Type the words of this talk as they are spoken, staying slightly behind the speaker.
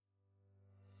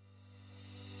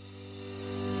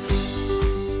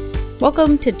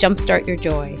Welcome to Jumpstart Your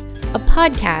Joy, a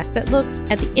podcast that looks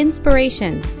at the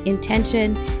inspiration,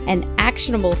 intention, and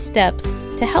actionable steps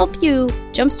to help you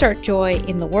jumpstart joy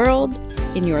in the world,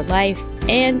 in your life,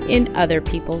 and in other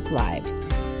people's lives.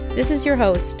 This is your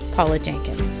host, Paula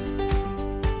Jenkins.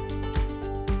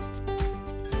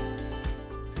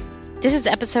 This is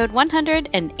episode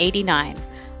 189.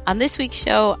 On this week's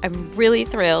show, I'm really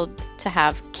thrilled to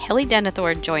have Kelly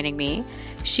Denethor joining me.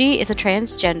 She is a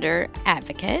transgender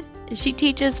advocate. She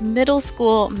teaches middle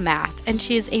school math, and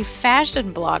she is a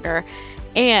fashion blogger,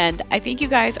 and I think you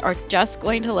guys are just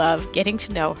going to love getting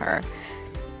to know her.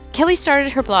 Kelly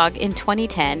started her blog in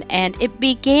 2010, and it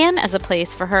began as a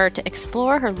place for her to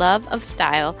explore her love of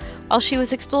style while she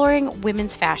was exploring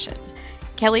women's fashion.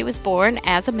 Kelly was born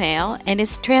as a male and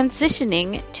is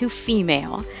transitioning to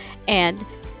female, and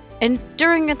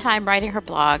during the time writing her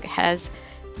blog has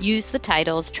used the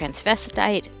titles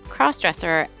transvestite,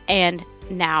 crossdresser, and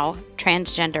now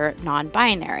transgender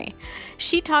non-binary.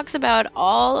 She talks about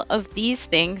all of these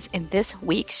things in this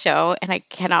week's show, and I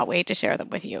cannot wait to share them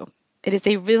with you. It is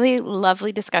a really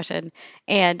lovely discussion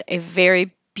and a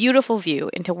very beautiful view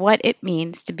into what it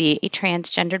means to be a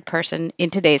transgendered person in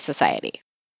today's society.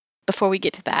 Before we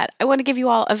get to that, I want to give you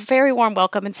all a very warm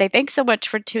welcome and say thanks so much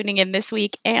for tuning in this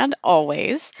week and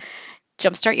always.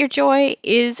 Jumpstart Your Joy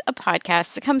is a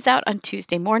podcast that comes out on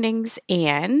Tuesday mornings,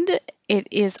 and it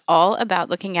is all about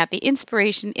looking at the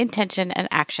inspiration, intention, and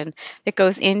action that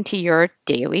goes into your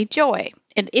daily joy.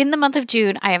 And in the month of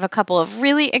June, I have a couple of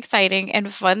really exciting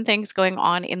and fun things going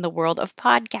on in the world of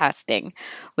podcasting,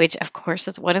 which of course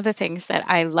is one of the things that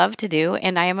I love to do,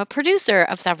 and I am a producer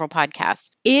of several podcasts.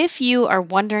 If you are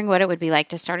wondering what it would be like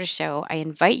to start a show, I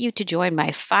invite you to join my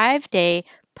 5-day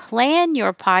Plan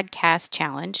Your Podcast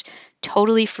Challenge,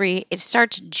 totally free. It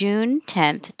starts June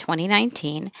 10th,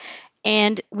 2019,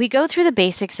 and we go through the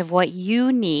basics of what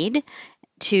you need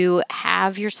to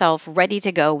have yourself ready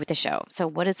to go with the show. So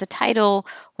what is the title?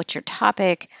 What's your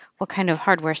topic? What kind of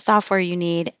hardware, software you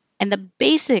need? And the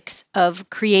basics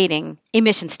of creating a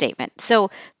mission statement.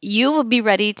 So you will be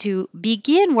ready to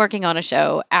begin working on a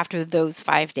show after those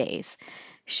 5 days.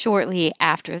 Shortly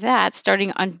after that,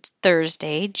 starting on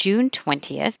Thursday, June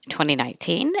 20th,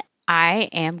 2019, I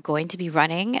am going to be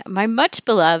running my much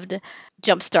beloved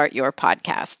Jumpstart Your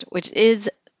Podcast, which is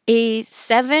a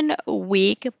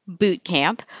 7-week boot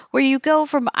camp where you go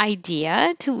from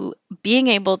idea to being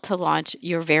able to launch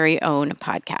your very own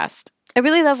podcast. I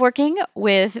really love working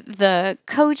with the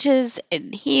coaches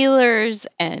and healers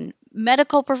and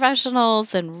medical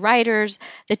professionals and writers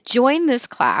that join this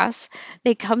class.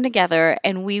 They come together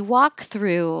and we walk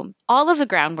through all of the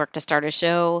groundwork to start a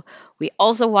show. We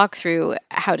also walk through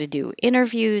how to do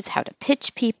interviews, how to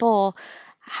pitch people,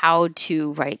 how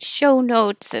to write show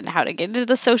notes, and how to get into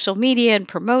the social media and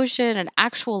promotion and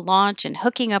actual launch and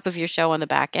hooking up of your show on the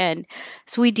back end.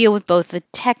 So we deal with both the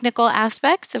technical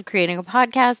aspects of creating a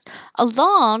podcast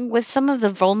along with some of the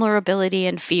vulnerability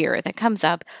and fear that comes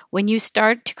up when you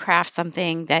start to craft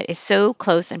something that is so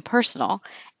close and personal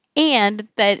and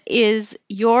that is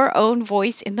your own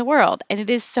voice in the world. And it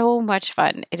is so much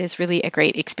fun. It is really a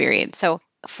great experience. So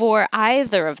for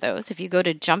either of those, if you go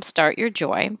to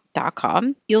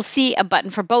jumpstartyourjoy.com, you'll see a button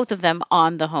for both of them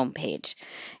on the homepage.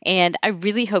 And I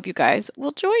really hope you guys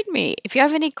will join me. If you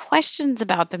have any questions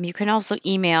about them, you can also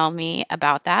email me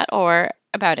about that or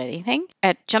about anything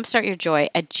at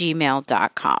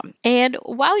jumpstartyourjoy@gmail.com. And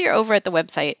while you're over at the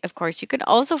website, of course, you can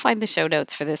also find the show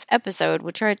notes for this episode,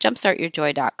 which are at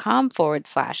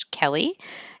jumpstartyourjoy.com/Kelly.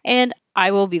 And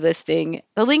I will be listing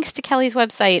the links to Kelly's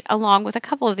website along with a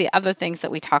couple of the other things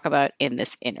that we talk about in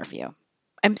this interview.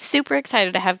 I'm super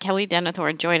excited to have Kelly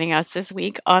Denethor joining us this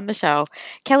week on the show.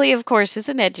 Kelly, of course, is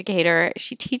an educator.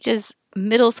 She teaches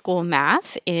middle school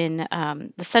math in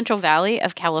the Central Valley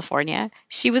of California.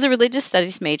 She was a religious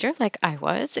studies major, like I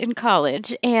was, in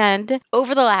college. And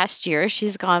over the last year,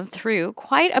 she's gone through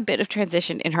quite a bit of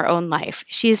transition in her own life.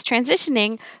 She is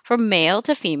transitioning from male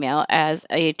to female as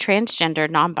a transgender,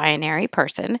 non-binary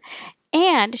person.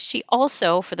 And she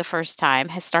also, for the first time,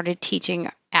 has started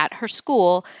teaching at her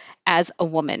school as a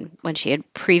woman when she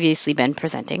had previously been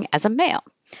presenting as a male.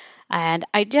 And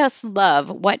I just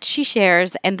love what she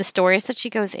shares and the stories that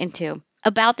she goes into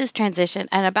about this transition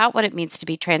and about what it means to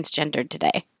be transgendered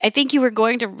today. I think you are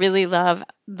going to really love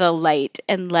the light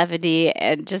and levity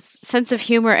and just sense of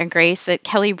humor and grace that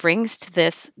Kelly brings to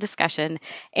this discussion.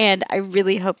 And I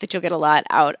really hope that you'll get a lot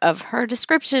out of her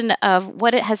description of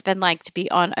what it has been like to be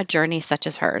on a journey such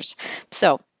as hers.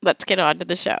 So let's get on to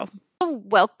the show.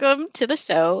 Welcome to the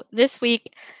show. This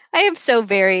week, I am so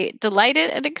very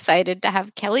delighted and excited to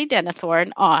have Kelly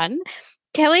Denethor on.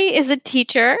 Kelly is a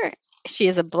teacher She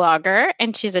is a blogger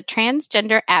and she's a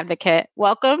transgender advocate.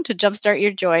 Welcome to Jumpstart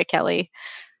Your Joy, Kelly.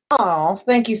 Oh,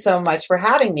 thank you so much for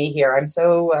having me here. I'm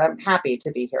so happy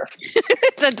to be here.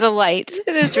 It's a delight.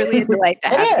 It is really a delight to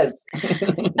have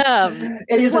you.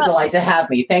 It is a delight to have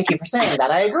me. Thank you for saying that.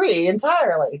 I agree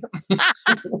entirely.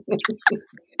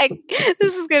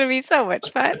 This is going to be so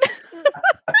much fun.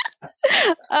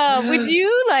 Would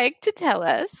you like to tell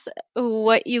us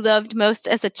what you loved most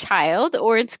as a child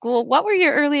or in school? What were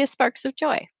your earliest sparks of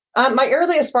joy? My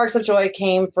earliest sparks of joy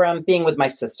came from being with my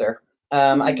sister.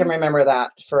 I can remember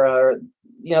that for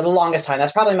the longest time.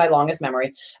 That's probably my longest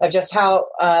memory of just how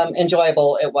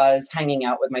enjoyable it was hanging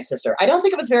out with my sister. I don't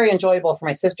think it was very enjoyable for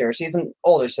my sister. She's an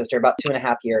older sister, about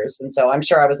 2.5 years. And so I'm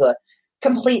sure I was a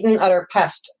complete and utter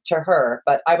pest to her,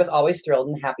 but I was always thrilled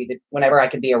and happy whenever I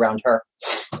could be around her.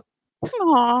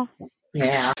 Aww.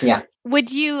 Yeah.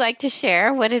 Would you like to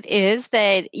share what it is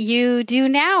that you do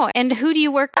now and who do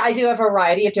you work with? I do a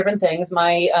variety of different things.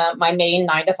 My main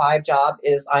 9-to-5 job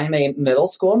is I am a middle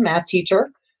school math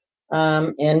teacher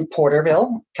in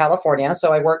Porterville, California.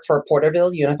 So I work for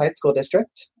Porterville Unified School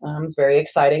District. It's very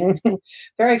exciting,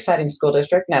 very exciting school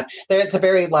district. Now, it's a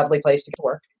very lovely place to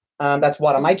work. That's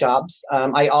one of my jobs.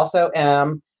 I also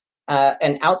am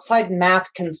an outside math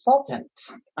consultant.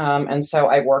 And so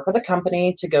I work with a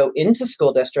company to go into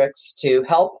school districts to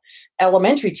help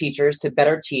elementary teachers to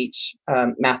better teach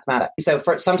mathematics. So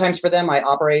sometimes for them, I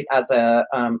operate as a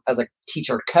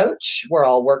teacher coach where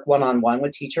I'll work one-on-one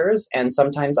with teachers. And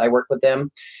sometimes I work with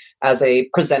them as a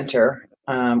presenter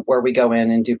where we go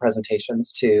in and do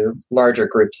presentations to larger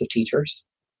groups of teachers.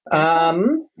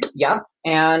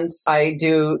 And I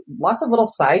do lots of little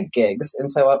side gigs.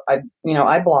 And so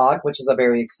I blog, which is a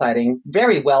very exciting,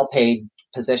 very well-paid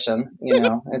position.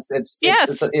 It's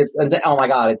oh my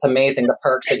God, it's amazing the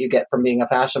perks that you get from being a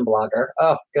fashion blogger.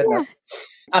 Oh goodness.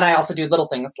 Yeah. And I also do little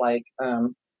things like,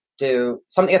 do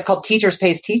something, it's called Teachers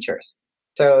Pays Teachers.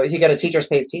 So if you go to Teachers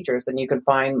Pays Teachers, then you can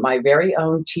find my very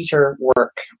own teacher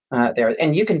work there,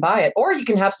 and you can buy it, or you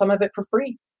can have some of it for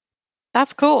free.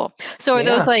 That's cool. So are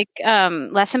those like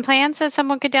lesson plans that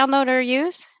someone could download or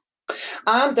use?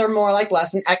 They're more like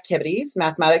lesson activities,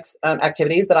 mathematics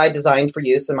activities that I designed for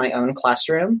use in my own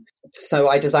classroom. So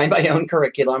I designed my own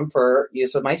curriculum for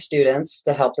use with my students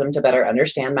to help them to better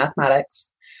understand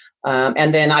mathematics.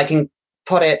 And then I can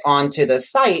put it onto the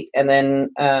site. And then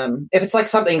if it's like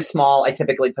something small, I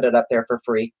typically put it up there for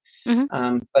free.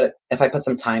 Mm-hmm. But if I put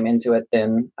some time into it,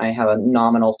 then I have a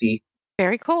nominal fee.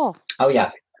 Very cool. Oh,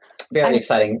 yeah. Very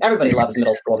exciting. Everybody loves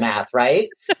middle school math, right?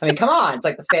 I mean, come on. It's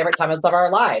like the favorite time of our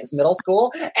lives. Middle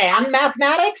school and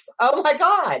mathematics. Oh, my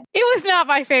God. It was not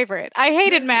my favorite. I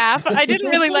hated math. I didn't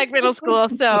really like middle school.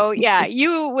 So, yeah,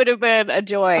 you would have been a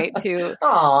joy to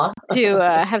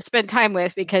have spent time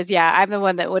with because, I'm the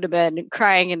one that would have been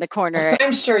crying in the corner.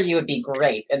 I'm sure you would be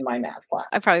great in my math class.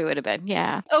 I probably would have been,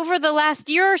 yeah. Over the last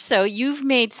year or so, you've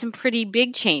made some pretty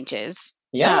big changes.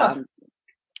 Yeah.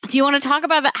 Do you want to talk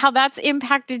about how that's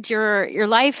impacted your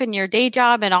life and your day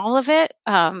job and all of it?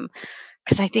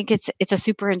 Because I think it's a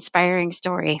super inspiring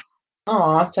story.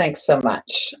 Oh, thanks so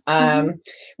much.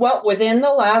 Well, within the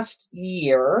last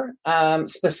year,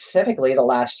 specifically the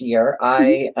last year,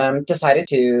 I decided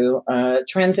to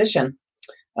transition.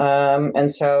 And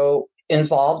so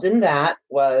involved in that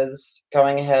was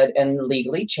going ahead and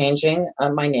legally changing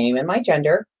my name and my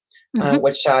gender,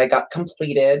 which I got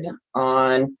completed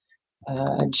on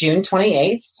June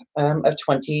 28th of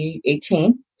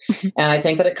 2018. And I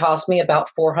think that it cost me about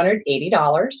 $480,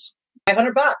 $500.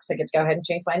 I get to go ahead and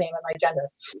change my name and my gender.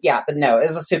 Yeah, but no, it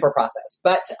was a super process.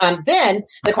 But then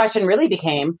the question really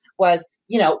was,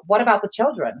 what about the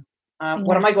children?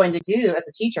 What am I going to do as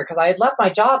a teacher? Because I had left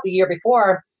my job the year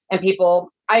before and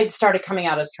I had started coming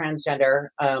out as transgender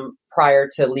prior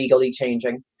to legally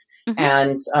changing.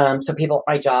 And so people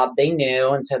at my job, they knew.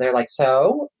 And so they're like,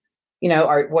 so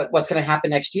what's going to happen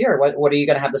next year? What are you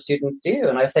going to have the students do?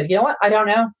 And I said, you know what? I don't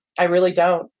know. I really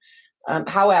don't.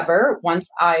 However, once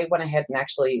I went ahead and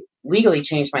actually legally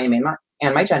changed my name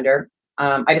and my gender,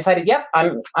 I decided,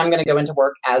 I'm going to go into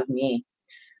work as me.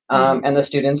 And the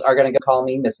students are going to call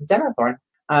me Mrs. Denethorn.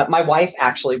 My wife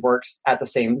actually works at the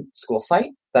same school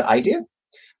site that I do.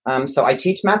 So I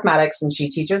teach mathematics and she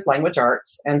teaches language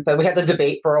arts. And so we had the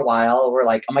debate for a while. We're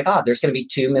like, oh my God, there's going to be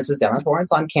 2 Mrs.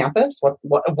 Denethorns on campus. What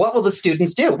will the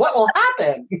students do? What will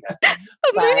happen?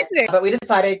 but we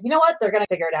decided, you know what? They're going to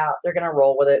figure it out. They're going to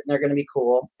roll with it and they're going to be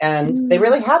cool. And they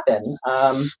really have been.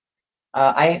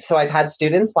 So I've had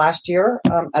students last year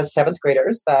as 7th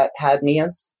graders that had me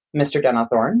as Mr.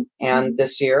 Denethorn. And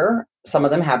this year, some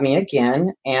of them have me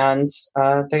again, and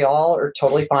they all are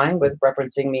totally fine with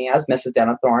referencing me as Mrs.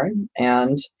 Denethorn.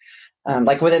 And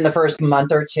Like within the first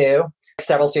month or two,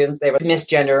 several students, they would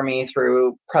misgender me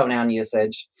through pronoun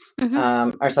usage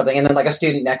or something. And then like a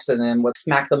student next to them would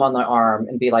smack them on the arm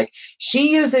and be like,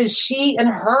 she uses she and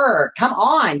her. Come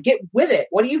on, get with it.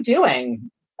 What are you doing?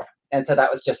 And so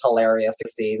that was just hilarious to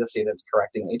see the students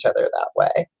correcting each other that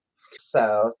way.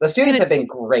 So the students have been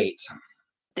great.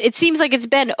 It seems like it's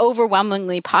been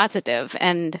overwhelmingly positive.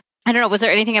 And I don't know, was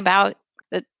there anything about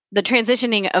the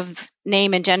transitioning of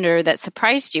name and gender that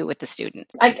surprised you with the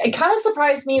students? It kind of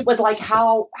surprised me with like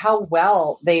how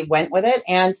well they went with it.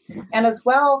 And as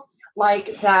well,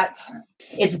 like that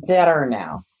it's better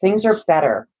now. Things are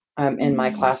better in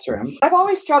my classroom. I've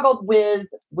always struggled with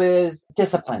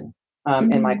discipline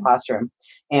in my classroom.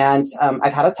 And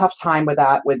I've had a tough time with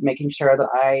that, with making sure that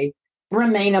I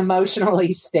remain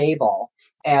emotionally stable.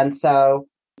 And so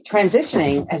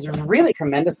transitioning has really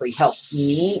tremendously helped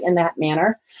me in that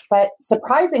manner. But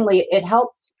surprisingly, it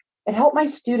helped my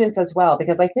students as well,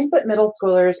 because I think that middle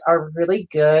schoolers are really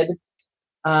good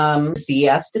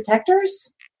BS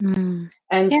detectors.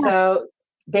 And so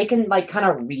they can like kind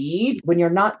of read when you're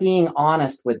not being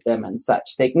honest with them and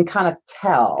such. They can kind of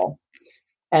tell.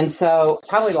 And so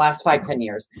probably the last 5-10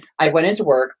 years, I went into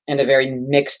work in a very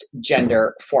mixed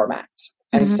gender format.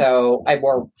 And so I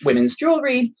wore women's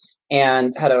jewelry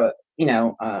and had a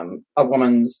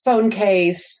woman's phone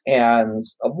case and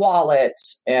a wallet,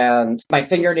 and my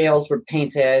fingernails were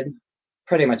painted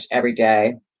pretty much every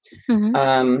day.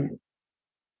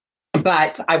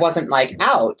 But I wasn't like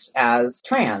out as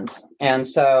trans. And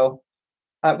so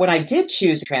when I did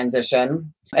choose to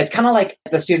transition, it's kind of like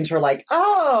the students were like,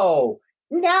 oh,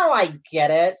 now I get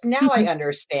it. Now I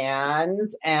understand.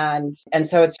 And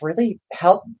so it's really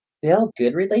helped build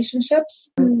good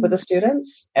relationships with the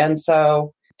students. And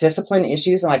so discipline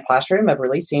issues in my classroom have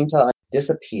really seemed to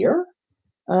disappear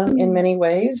in many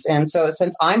ways. And so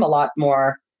since I'm a lot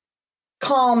more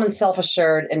calm and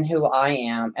self-assured in who I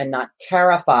am and not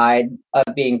terrified of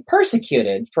being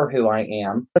persecuted for who I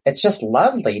am, it's just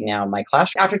lovely now in my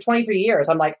classroom. After 23 years,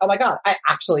 I'm like, oh my God, I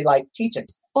actually like teaching.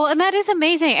 Well, and that is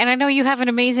amazing. And I know you have an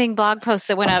amazing blog post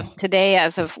that went up today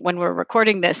as of when we're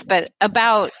recording this, but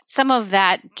about some of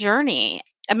that journey.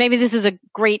 And maybe this is a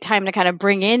great time to kind of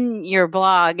bring in your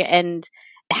blog and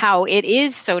how it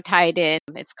is so tied in.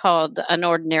 It's called An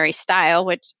Ordinary Style,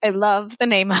 which I love the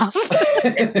name of.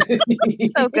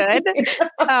 So good.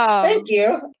 Thank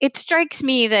you. It strikes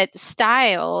me that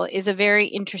style is a very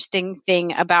interesting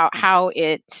thing about how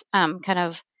it kind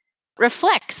of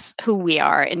reflects who we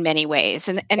are in many ways.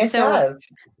 And it so does.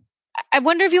 I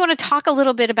wonder if you want to talk a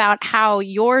little bit about how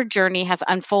your journey has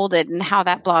unfolded and how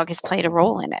that blog has played a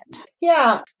role in it.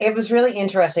 Yeah, it was really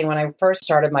interesting when I first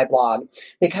started my blog,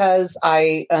 because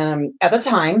I, at the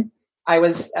time, I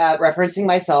was referencing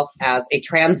myself as a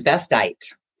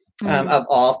transvestite of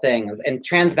all things. And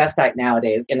transvestite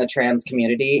nowadays in the trans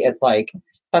community, it's like,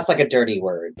 that's like a dirty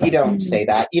word. You don't say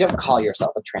that. You don't call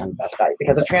yourself a transvestite,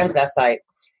 because a transvestite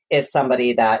is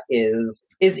somebody that is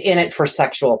in it for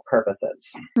sexual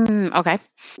purposes. Okay.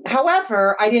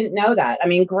 However, I didn't know that. I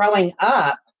mean, growing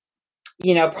up,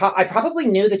 I probably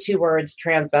knew the two words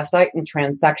transvestite and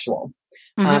transsexual,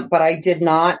 but I did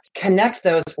not connect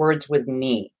those words with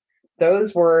me.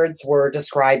 Those words were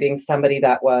describing somebody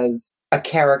that was a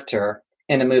character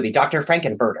in a movie, Dr.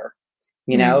 Frankenfurter.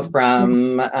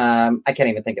 From, I can't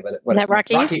even think of it. Is that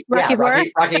Rocky? Rocky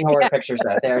Horror Picture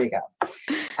Show. There you go.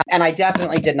 And I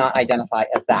definitely did not identify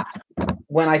as that.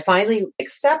 When I finally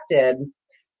accepted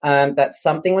that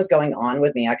something was going on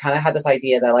with me, I kind of had this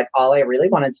idea that like all I really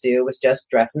wanted to do was just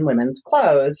dress in women's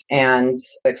clothes and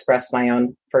express my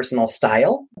own personal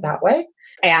style that way.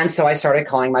 And so I started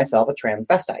calling myself a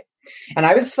transvestite. And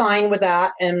I was fine with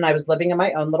that. And I was living in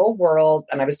my own little world.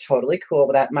 And I was totally cool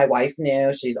with that. My wife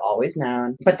knew. She's always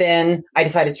known. But then I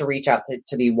decided to reach out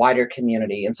to the wider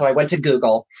community. And so I went to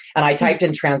Google and I typed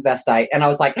in transvestite. And I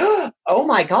was like, oh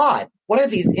my God, what are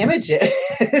these images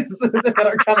that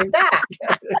are coming back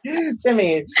to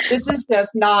me? This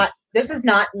is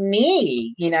not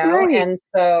me, Right. And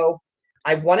so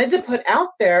I wanted to put out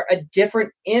there a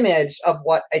different image of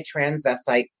what a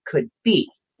transvestite could be.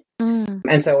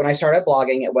 And so when I started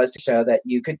blogging, it was to show that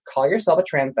you could call yourself a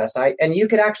transvestite and you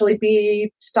could actually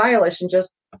be stylish and just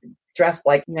dress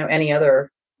like, any other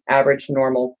average,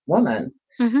 normal woman.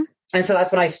 And so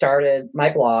that's when I started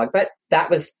my blog. But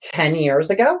that was 10 years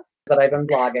ago that I've been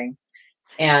blogging.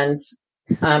 And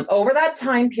over that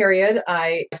time period,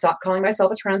 I stopped calling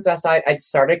myself a transvestite. I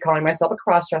started calling myself a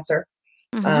crossdresser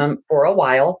for a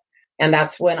while. And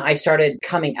that's when I started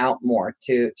coming out more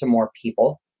to more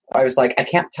people. I was like, I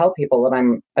can't tell people that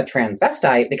I'm a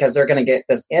transvestite because they're going to get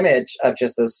this image of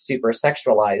just this super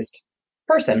sexualized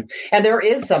person. And there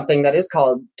is something that is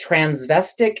called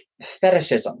transvestic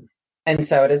fetishism. And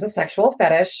so it is a sexual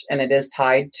fetish, and it is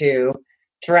tied to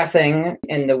dressing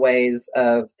in the ways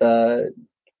of the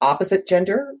opposite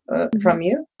gender from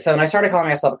you. So, and I started calling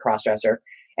myself a crossdresser.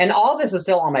 And all this is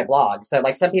still on my blog. So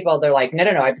like some people, they're like, no,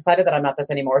 I've decided that I'm not this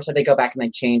anymore. So they go back and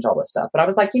they change all this stuff. But I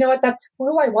was like, you know what? That's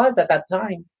who I was at that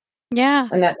time. Yeah.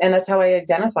 And that's how I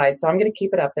identified. So I'm going to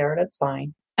keep it up there, and it's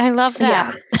fine. I love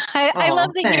that. Yeah. I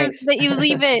love that you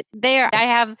leave it there. I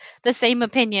have the same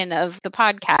opinion of the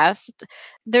podcast.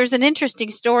 There's an interesting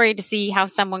story to see how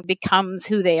someone becomes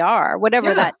who they are,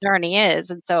 whatever that journey is.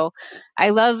 And so I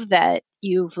love that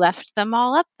you've left them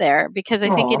all up there, because I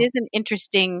think it is an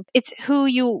interesting, it's who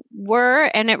you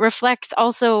were, and it reflects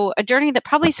also a journey that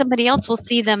probably somebody else will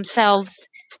see themselves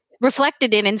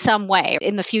reflected in some way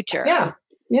in the future. Yeah.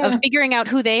 Of figuring out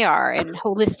who they are and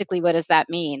holistically, what does that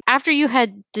mean? After you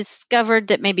had discovered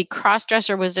that maybe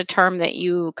crossdresser was a term that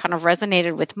you kind of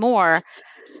resonated with more,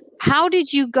 how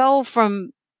did you go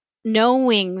from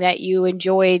knowing that you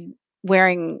enjoyed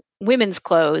wearing women's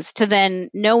clothes to then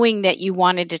knowing that you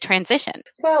wanted to transition?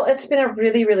 Well, it's been a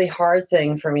really, really hard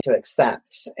thing for me to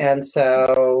accept. And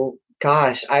so,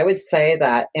 gosh, I would say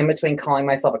that in between calling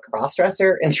myself a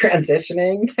crossdresser and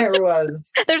transitioning,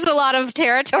 there's a lot of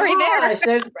territory there.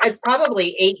 It's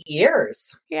probably 8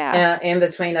 years in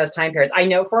between those time periods. I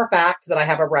know for a fact that I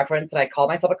have a reference that I call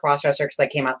myself a crossdresser because I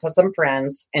came out to some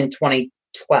friends in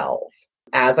 2012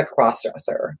 as a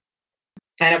crossdresser.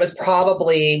 And it was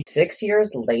probably 6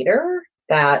 years later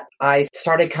that I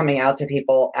started coming out to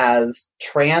people as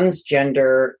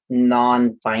transgender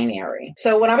non-binary.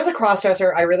 So when I was a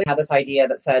crossdresser, I really had this idea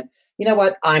that said, you know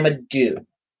what, I'm a dude.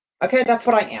 Okay, that's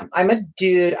what I am. I'm a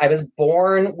dude. I was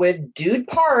born with dude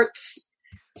parts.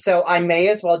 So I may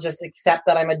as well just accept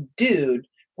that I'm a dude,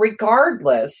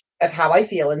 regardless of how I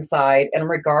feel inside and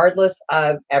regardless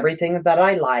of everything that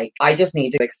I like. I just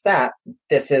need to accept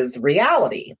this is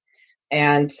reality.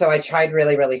 And so I tried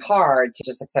really, really hard to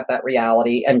just accept that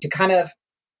reality and to kind of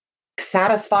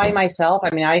satisfy myself.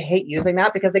 I mean, I hate using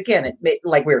that because, again,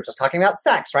 like we were just talking about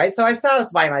sex, right? So I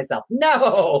satisfy myself.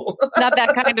 No. Not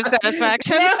that kind of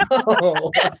satisfaction.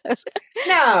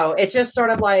 No, it's just sort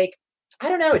of like, I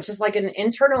don't know. It's just like an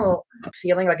internal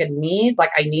feeling, like a need,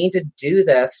 like I need to do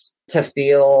this to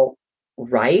feel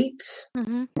right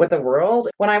with the world.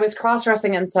 When I was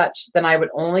cross-dressing and such, then I would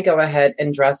only go ahead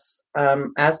and dress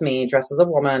as me, dress as a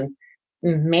woman,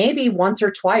 maybe once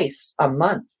or twice a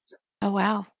month. Oh,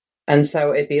 wow. And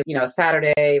so it'd be,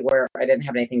 Saturday where I didn't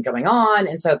have anything going on.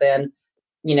 And so then,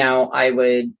 I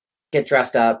would get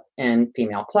dressed up in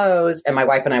female clothes, and my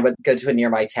wife and I would go to a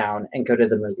nearby town and go to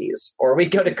the movies, or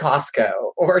we'd go to Costco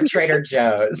or Trader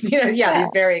Joe's, these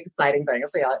very exciting things.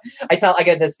 So, I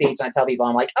go to this speech and I tell people,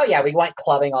 I'm like, oh yeah, we went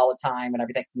clubbing all the time and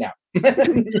everything. No,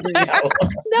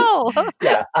 no,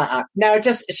 no,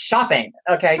 just shopping.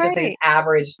 Okay. Right. Just these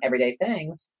average everyday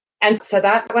things. And so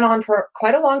that went on for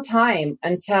quite a long time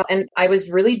and I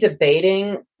was really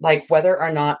debating like whether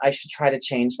or not I should try to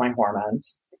change my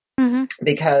hormones.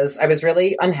 Because I was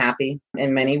really unhappy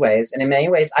in many ways. And in many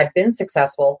ways, I've been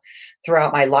successful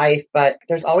throughout my life, but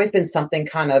there's always been something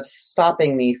kind of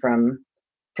stopping me from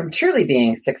truly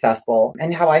being successful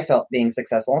and how I felt being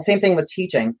successful. And same thing with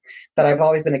teaching, that I've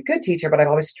always been a good teacher, but I've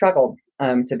always struggled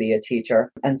to be a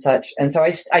teacher and such. And so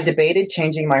I debated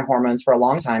changing my hormones for a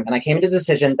long time. And I came to the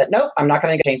decision that, nope, I'm not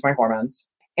going to change my hormones.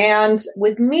 And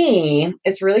with me,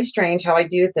 it's really strange how I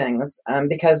do things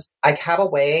because I have a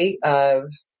way of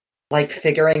like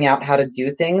figuring out how to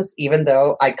do things, even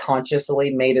though I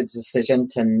consciously made a decision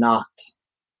to not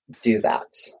do that.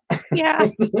 Yeah.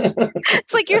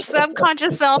 It's like your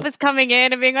subconscious self is coming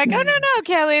in and being like, oh, no,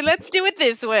 Kelly, let's do it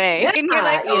this way. Yeah, and you're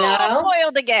like, I'm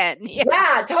foiled again.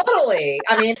 Yeah, totally.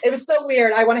 I mean, it was so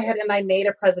weird. I went ahead and I made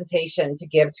a presentation to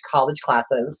give to college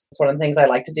classes. It's one of the things I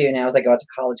like to do now is I go out to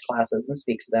college classes and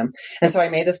speak to them. And so I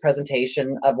made this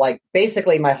presentation of like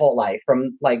basically my whole life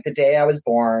from like the day I was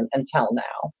born until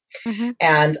now.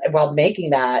 And while making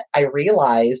that, I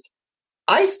realized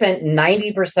I spent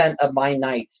 90% of my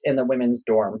nights in the women's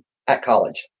dorm at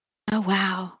college. Oh,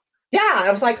 wow. Yeah.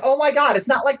 I was like, oh my God. It's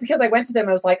not like because I went to them,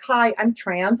 I was like, hi, I'm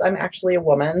trans. I'm actually a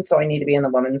woman. So I need to be in the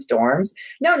women's dorms.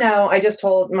 No. I just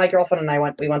told my girlfriend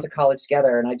and we went to college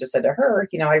together. And I just said to her,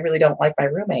 I really don't like my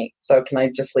roommate. So can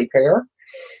I just sleep here?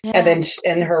 Yeah. And then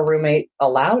and her roommate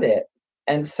allowed it.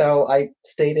 And so I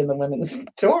stayed in the women's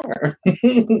dorm.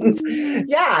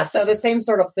 Yeah. So the same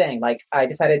sort of thing. Like I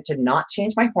decided to not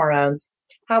change my hormones.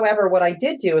 However, what I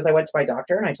did do is I went to my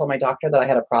doctor and I told my doctor that I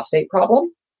had a prostate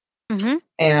problem. Mm-hmm.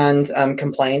 and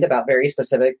complained about very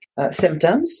specific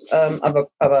symptoms of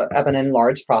an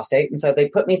enlarged prostate. And so they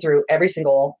put me through every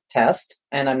single test,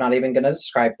 and I'm not even going to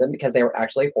describe them because they were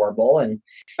actually horrible. And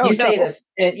say this,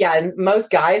 and most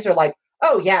guys are like,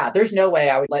 oh yeah, there's no way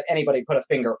I would let anybody put a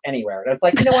finger anywhere. And it's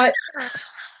like, you know what?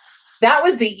 That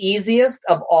was the easiest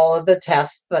of all of the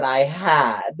tests that I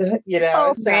had,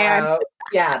 man.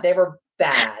 Yeah, they were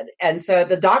bad. And so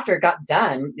the doctor got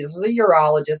done. This was a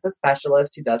urologist, a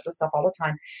specialist who does this stuff all the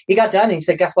time. He got done and he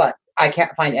said, guess what? I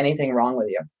can't find anything wrong with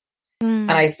you.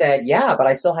 And I said, yeah, but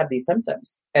I still have these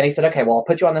symptoms. And he said, okay, well, I'll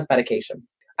put you on this medication.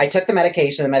 I took the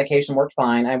medication. The medication worked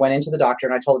fine. I went into the doctor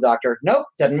and I told the doctor, nope,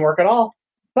 doesn't work at all.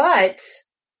 But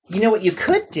you know what you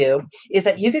could do is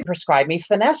that you could prescribe me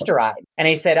finasteride. And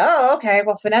he said, oh, okay,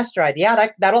 well, finasteride, yeah,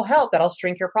 that'll help. That'll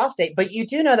shrink your prostate. But you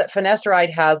do know that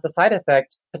finasteride has the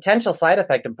potential side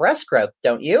effect of breast growth,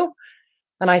 don't you?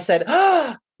 And I said,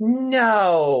 oh,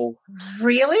 no,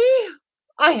 really?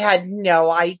 I had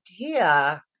no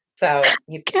idea. So,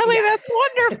 Kelly, that's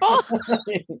wonderful.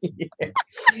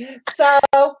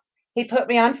 So he put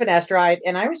me on finasteride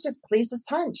and I was just pleased as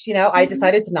punch. I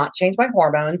decided to not change my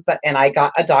hormones, and I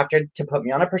got a doctor to put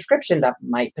me on a prescription that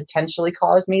might potentially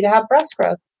cause me to have breast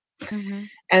growth. Mm-hmm.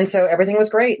 And so everything was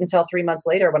great until 3 months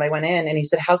later when I went in and he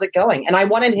said, how's it going? And I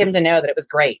wanted him to know that it was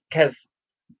great because,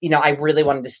 I really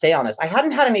wanted to stay on this. I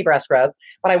hadn't had any breast growth,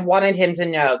 but I wanted him to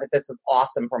know that this is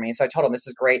awesome for me. So I told him, this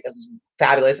is great. This is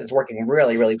fabulous. It's working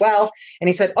really, really well. And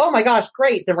he said, oh my gosh,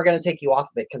 great. Then we're going to take you off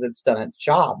of it because it's done its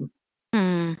job.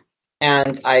 Mm.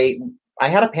 And I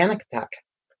had a panic attack.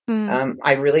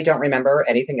 I really don't remember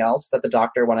anything else that the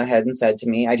doctor went ahead and said to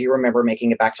me. I do remember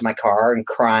making it back to my car and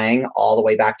crying all the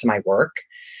way back to my work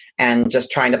and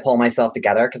just trying to pull myself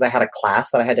together because I had a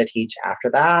class that I had to teach after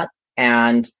that.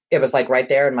 And it was like right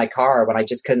there in my car when I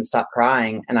just couldn't stop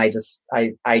crying. And I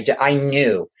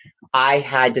knew I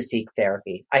had to seek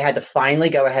therapy. I had to finally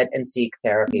go ahead and seek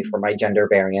therapy for my gender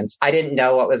variance. I didn't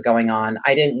know what was going on.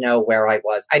 I didn't know where I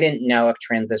was. I didn't know if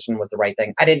transition was the right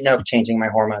thing. I didn't know if changing my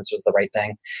hormones was the right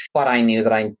thing. But I knew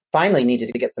that I finally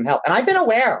needed to get some help. And I've been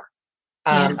aware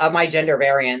of my gender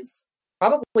variance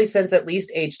probably since at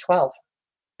least age 12.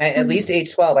 At least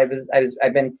age 12,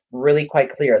 I've been really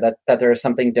quite clear that there is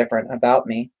something different about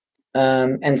me.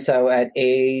 And so at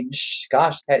age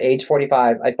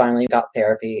 45, I finally got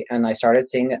therapy and I started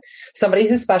seeing somebody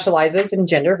who specializes in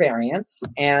gender variance.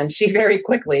 And she very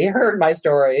quickly heard my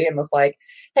story and was like,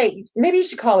 hey, maybe you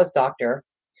should call this doctor.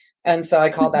 And so I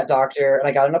called that doctor and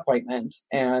I got an appointment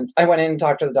and I went in and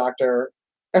talked to the doctor.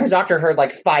 And the doctor heard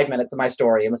like 5 minutes of my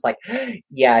story and was like,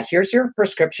 yeah, here's your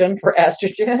prescription for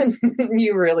estrogen.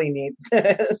 You really need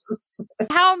this.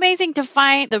 How amazing to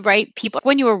find the right people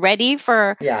when you were ready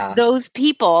for those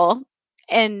people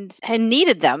and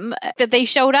needed them, that they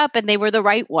showed up and they were the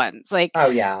right ones. Like, oh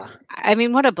yeah. I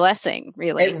mean, what a blessing,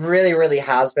 really. It really, really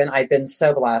has been. I've been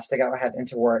so blessed to go ahead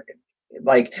into work.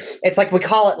 Like, it's like, we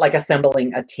call it like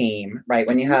assembling a team, right?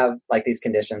 When you have like these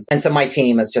conditions. And so my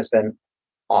team has just been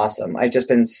awesome. I've just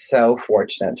been so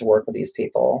fortunate to work with these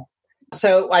people.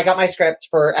 So I got my script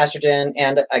for estrogen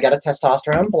and I got a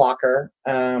testosterone blocker.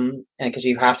 And because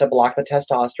you have to block the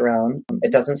testosterone,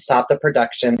 it doesn't stop the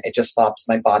production. It just stops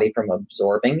my body from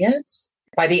absorbing it.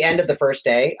 By the end of the first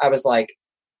day, I was like,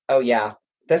 oh yeah,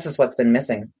 this is what's been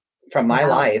missing from my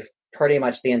life pretty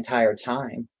much the entire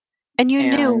time. And you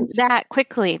knew that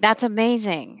quickly. That's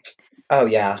amazing. Oh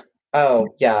yeah. Oh,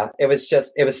 yeah. It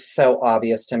was so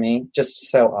obvious to me. Just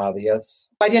so obvious.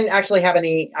 I didn't have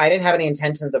any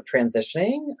intentions of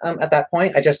transitioning at that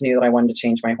point. I just knew that I wanted to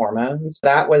change my hormones.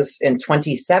 That was in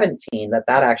 2017 that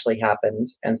actually happened.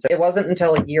 And so it wasn't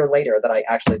until a year later that I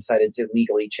actually decided to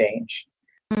legally change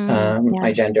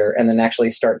my gender and then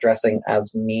actually start dressing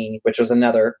as me, which was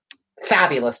another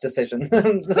fabulous decision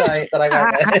that I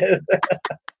went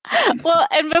with. Well,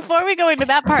 and before we go into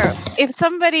that part, if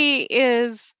somebody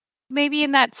is maybe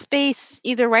in that space,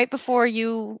 either right before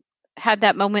you had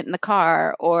that moment in the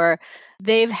car, or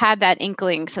they've had that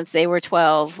inkling since they were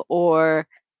 12, or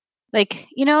like,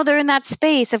 they're in that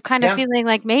space of kind of feeling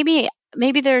like maybe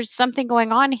there's something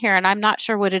going on here and I'm not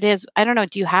sure what it is. I don't know.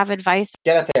 Do you have advice?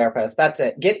 Get a therapist. That's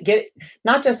it. Get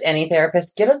not just any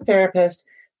therapist, get a therapist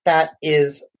that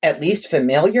is at least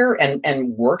familiar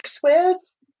and works with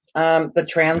the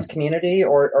trans community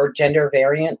or gender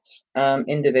variant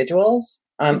individuals.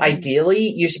 Ideally,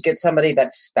 you should get somebody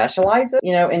that specializes,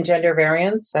 in gender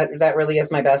variance. That really is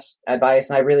my best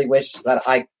advice. And I really wish that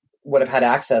I would have had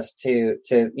access to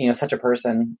such a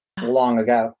person long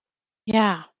ago.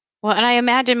 Yeah. Well, and I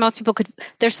imagine most people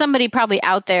there's somebody probably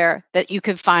out there that you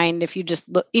could find if you just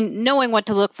look, knowing what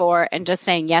to look for and just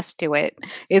saying yes to it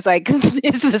is like,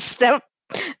 is the step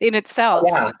in itself.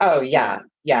 Yeah. Oh, yeah.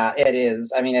 Yeah, it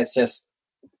is. I mean, it's just,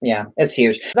 yeah, it's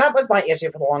huge. That was my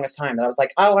issue for the longest time. That I was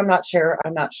like, oh, I'm not sure.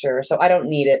 I'm not sure. So I don't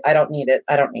need it. I don't need it.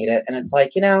 I don't need it. And it's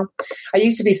like, I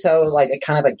used to be so like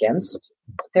kind of against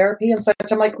therapy and such.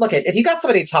 I'm like, look, if you got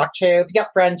somebody to talk to, if you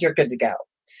got friends, you're good to go.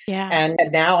 Yeah. And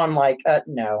now I'm like,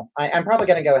 no, I'm probably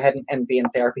going to go ahead and be in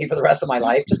therapy for the rest of my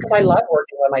life just because I love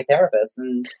working with my therapist.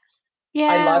 And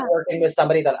I love working with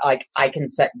somebody that I can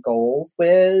set goals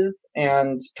with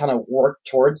and kind of work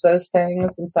towards those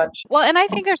things and such. Well, and I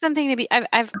think there's something to be,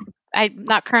 I'm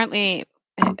not currently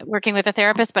working with a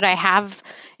therapist, but I have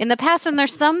in the past, and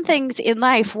there's some things in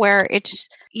life where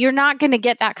you're not going to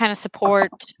get that kind of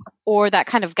support or that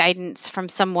kind of guidance from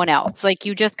someone else. Like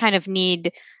you just kind of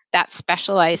need that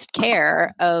specialized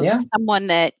care of someone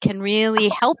that can really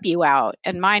help you out.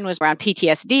 And mine was around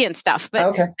PTSD and stuff.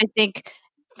 But I think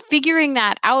figuring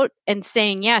that out and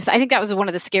saying yes, I think that was one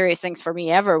of the scariest things for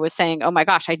me ever, was saying, oh my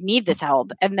gosh, I need this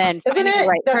help. And then finding the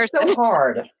right person. That's so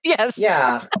hard. Yes.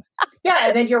 Yeah. Yeah.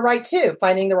 And then you're right too.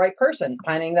 Finding the right person,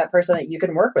 finding that person that you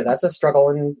can work with. That's a struggle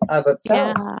in of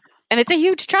itself. Yeah. And it's a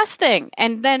huge trust thing.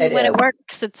 And then when it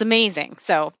works, it's amazing.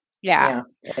 So yeah,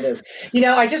 it is.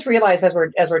 I just realized as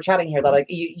we're chatting here that like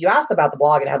you asked about the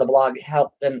blog and how the blog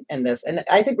helped in this, and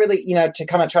I think really to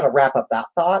kind of try to wrap up that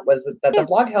thought was that the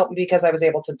blog helped me because I was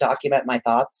able to document my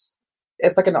thoughts.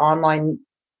 It's like an online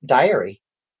diary.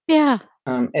 Yeah.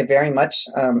 It very much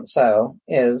so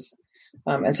is,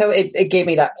 and so it gave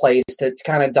me that place to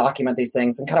kind of document these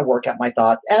things and kind of work out my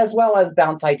thoughts as well as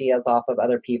bounce ideas off of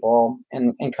other people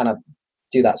and kind of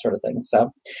do that sort of thing. So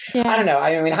I don't know.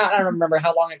 I mean, I don't remember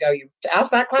how long ago you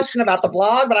asked that question about the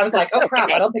blog, but I was like, oh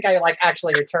crap, I don't think I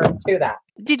actually returned to that.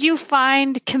 Did you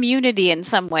find community in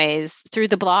some ways through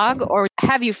the blog, or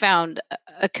have you found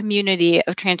a community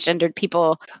of transgendered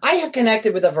people? I have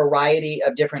connected with a variety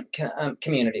of different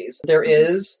communities. There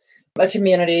is a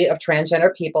community of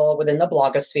transgender people within the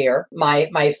blogosphere.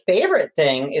 My favorite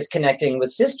thing is connecting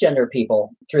with cisgender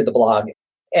people through the blog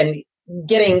and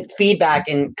getting feedback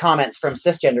and comments from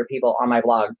cisgender people on my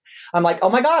blog. I'm like, oh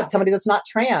my God, somebody that's not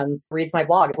trans reads my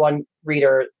blog. One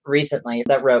reader recently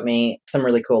that wrote me some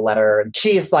really cool letter.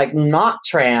 She's like not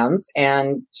trans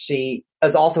and she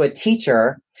is also a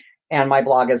teacher, and my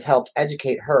blog has helped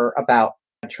educate her about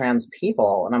trans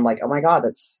people. And I'm like, oh my God,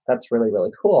 that's really,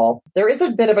 really cool. There is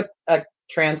a bit of a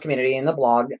trans community in the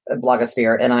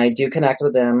blogosphere, and I do connect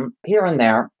with them here and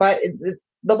there, but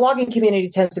the blogging community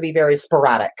tends to be very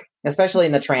sporadic, especially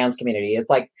in the trans community. It's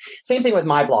like same thing with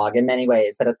my blog in many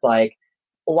ways, that it's like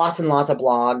lots and lots of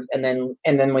blogs, and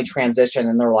then we transition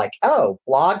and they're like, oh,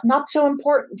 blog not so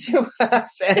important to us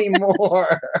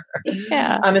anymore.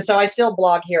 Yeah. And so I still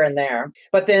blog here and there.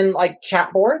 But then like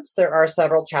chat boards, there are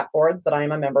several chat boards that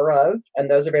I'm a member of, and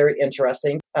those are very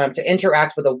interesting to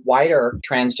interact with a wider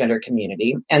transgender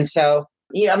community. And so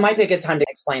it might be a good time to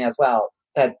explain as well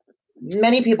that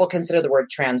many people consider the word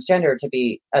transgender to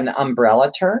be an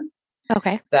umbrella term.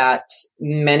 Okay. That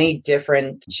many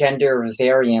different gender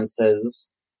variances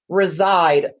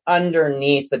reside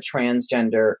underneath the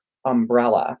transgender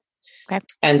umbrella. Okay.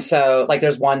 And so like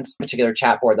there's one particular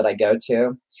chat board that I go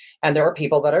to, and there are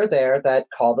people that are there that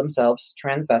call themselves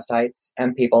transvestites,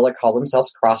 and people that call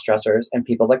themselves cross-dressers, and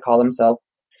people that call themselves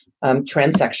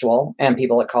transsexual, and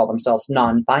people that call themselves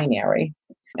non-binary.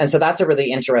 And so that's a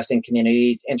really interesting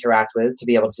community to interact with, to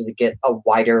be able to get a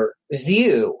wider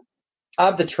view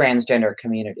of the transgender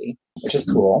community, which is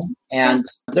cool. And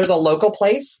there's a local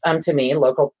place to me,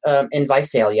 in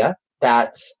Visalia,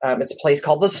 that it's a place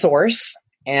called The Source.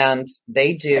 And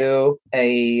they do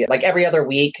like every other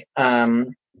week,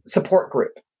 support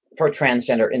group for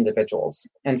transgender individuals.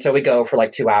 And so we go for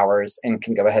like 2 hours and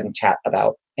can go ahead and chat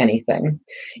about anything.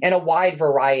 And a wide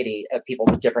variety of people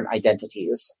with different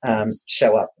identities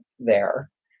show up there.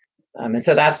 And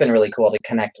so that's been really cool to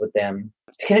connect with them,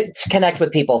 to connect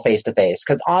with people face to face.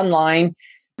 Because online,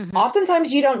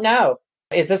 oftentimes you don't know,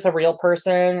 is this a real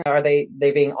person? Are they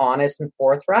being honest and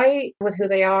forthright with who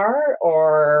they are,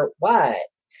 or what?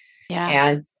 Yeah.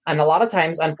 And a lot of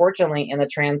times, unfortunately, in the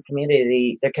trans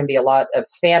community, there can be a lot of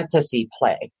fantasy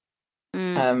play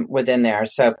within there.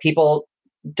 So people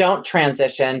don't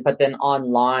transition, but then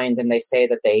online, then they say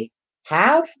that they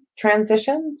have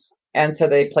transitioned. And so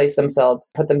they put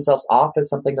themselves off as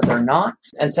something that they're not.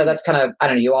 And so that's kind of, I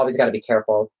don't know, you always got to be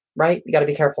careful, right? You got to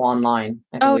be careful online.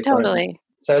 Oh, totally.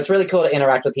 So it's really cool to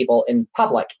interact with people in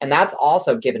public. And that's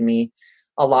also given me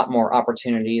a lot more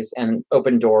opportunities and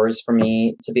open doors for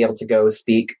me to be able to go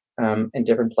speak in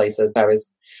different places. I was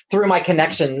through my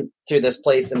connection through this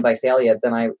place in Visalia.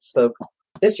 Then I spoke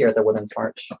this year at the Women's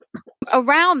March.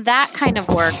 Around that kind of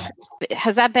work,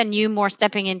 has that been you more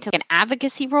stepping into an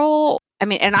advocacy role? I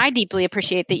mean, and I deeply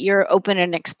appreciate that you're open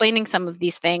and explaining some of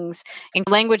these things in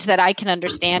language that I can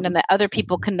understand and that other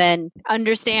people can then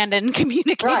understand and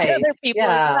communicate to other people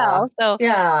as well. So,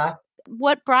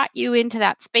 what brought you into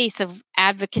that space of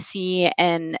advocacy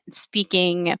and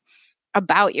speaking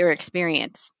about your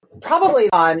experience? Probably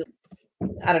on,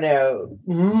 I don't know,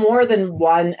 more than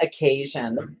one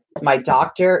occasion, my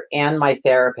doctor and my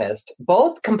therapist,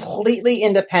 both completely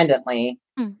independently,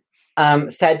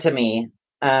 said to me,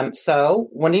 so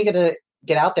when are you going to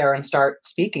get out there and start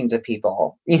speaking to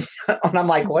people? And I'm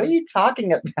like, what are you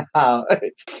talking about?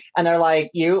 And they're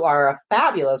like, you are a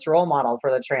fabulous role model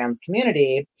for the trans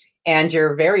community. And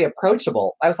you're very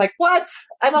approachable. I was like, what?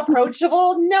 I'm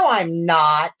approachable? No, I'm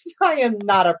not. I am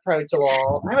not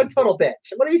approachable. I'm a total bitch.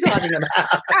 What are you talking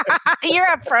about?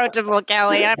 You're approachable,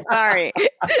 Kelly. I'm sorry.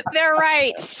 They're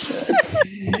right.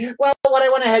 Well, what I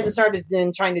went ahead and started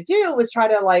then trying to do was try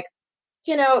to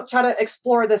try to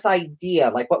explore this idea,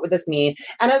 like what would this mean?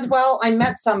 And as well, I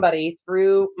met somebody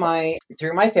through my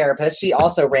therapist. She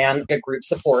also ran a group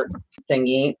support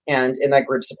thingy, and in that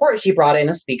group support, she brought in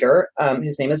a speaker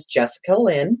whose name is Jessica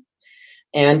Lynn.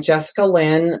 And Jessica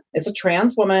Lynn is a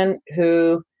trans woman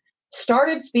who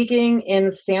started speaking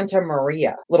in Santa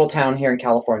Maria, little town here in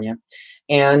California,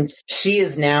 and she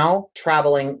is now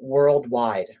traveling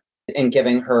worldwide and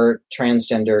giving her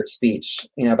transgender speech,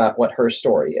 about what her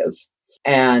story is.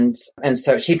 And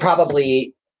so she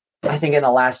probably, I think in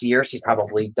the last year, she's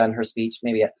probably done her speech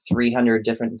maybe at 300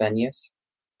 different venues.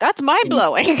 That's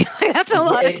mind-blowing. That's a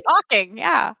lot of talking.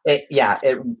 Yeah.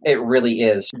 It really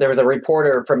is. There was a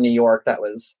reporter from New York that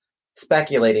was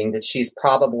speculating that she's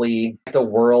probably the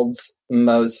world's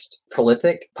most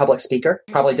prolific public speaker,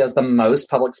 probably does the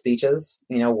most public speeches,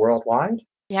 worldwide.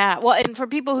 Yeah. Well, and for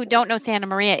people who don't know Santa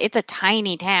Maria, it's a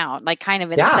tiny town, like kind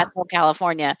of in Central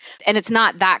California. And it's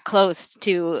not that close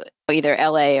to either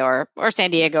LA or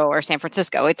San Diego or San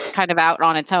Francisco. It's kind of out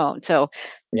on its own. So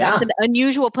that's an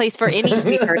unusual place for any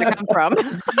speaker to come from.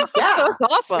 Yeah. So it's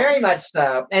awesome. Very much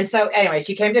so. And so anyway,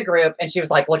 she came to group and she was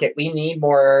like, look, we need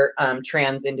more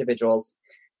trans individuals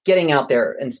getting out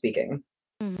there and speaking.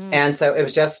 Mm-hmm. And so it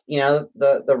was just,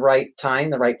 the right time,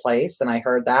 the right place. And I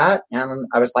heard that and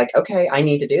I was like, okay, I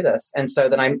need to do this. And so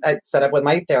then I set up with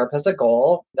my therapist a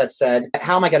goal that said,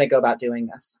 how am I going to go about doing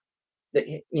this? That,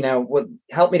 would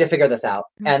help me to figure this out.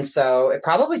 Mm-hmm. And so it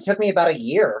probably took me about a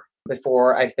year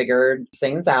before I figured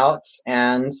things out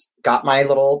and got my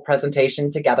little presentation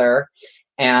together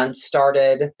and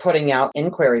started putting out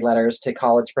inquiry letters to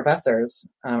college professors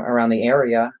around the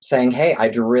area saying, hey,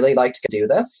 I'd really like to do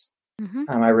this.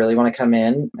 Mm-hmm. I really want to come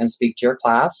in and speak to your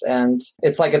class. And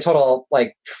it's like a total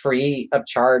free of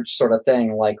charge sort of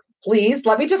thing. Like, please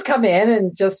let me just come in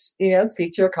and just,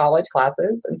 speak to your college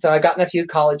classes. And so I've gotten a few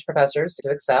college professors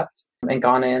to accept and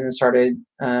gone in and started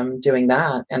doing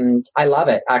that. And I love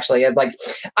it, actually.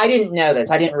 I didn't know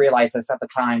this. I didn't realize this at the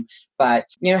time. But,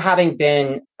 having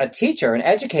been a teacher, an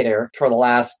educator for the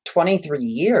last 23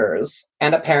 years,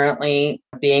 and apparently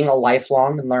being a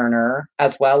lifelong learner,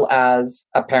 as well as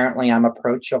apparently I'm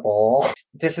approachable,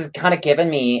 this has kind of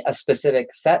given me a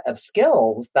specific set of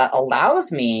skills that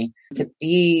allows me to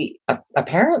be,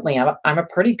 apparently, I'm a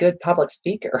pretty good public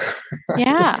speaker.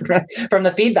 Yeah. From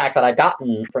the feedback that I've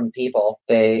gotten from people,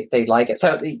 they like it.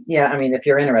 So, if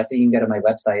you're interested, you can go to my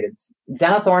website. It's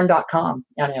denethorn.com.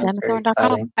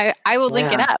 Denethorn.com. I will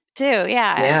link it up too.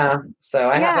 Yeah. Yeah. So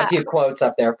I have a few quotes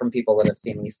up there from people that have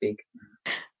seen me speak.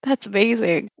 That's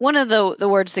amazing. One of the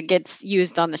words that gets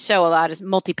used on the show a lot is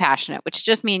multi-passionate, which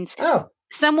just means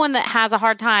someone that has a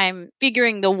hard time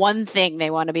figuring the one thing they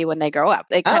want to be when they grow up,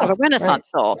 like kind of a Renaissance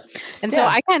soul. And so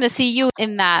I kind of see you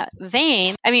in that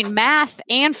vein. I mean, math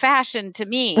and fashion to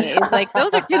me is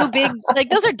those are two big,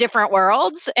 those are different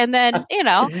worlds. And then,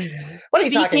 what are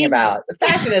you talking about?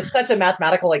 Fashion is such a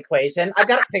mathematical equation. I've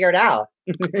got it figured out.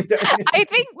 I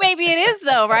think maybe it is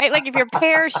though, right? Like if you're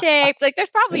pear shaped, there's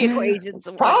probably equations.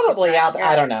 Probably out there.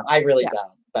 I don't know. I really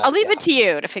don't. But, I'll leave it to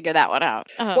you to figure that one out.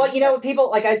 Well,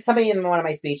 people somebody in one of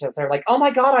my speeches, they're like, "Oh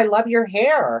my God, I love your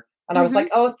hair," and I was like,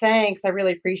 "Oh, thanks, I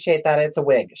really appreciate that. It's a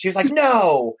wig." She was like,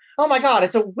 "No, oh my God,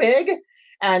 it's a wig,"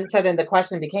 and so then the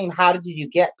question became, "How did you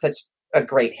get such a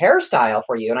great hairstyle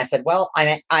for you?" And I said, "Well,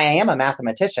 I am a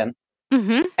mathematician,"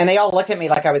 and they all looked at me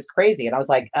like I was crazy, and I was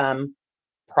like,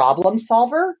 "Problem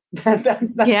solver?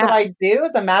 that's what I do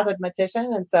as a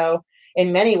mathematician," and so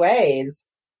in many ways,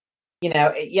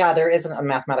 yeah, there isn't a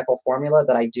mathematical formula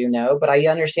that I do know, but I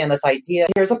understand this idea.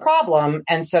 Here's a problem,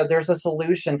 and so there's a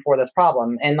solution for this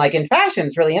problem. And like in fashion,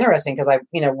 it's really interesting because I've,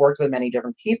 worked with many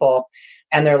different people,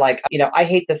 and they're like, I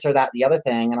hate this or that, the other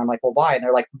thing. And I'm like, well, why? And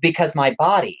they're like, because my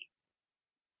body.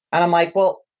 And I'm like,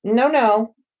 well,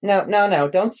 no.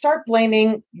 Don't start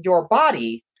blaming your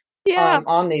body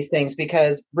on these things,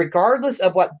 because regardless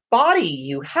of what body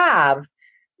you have,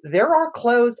 there are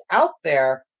clothes out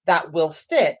there that will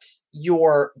fit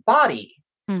your body.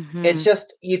 Mm-hmm. It's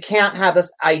just, you can't have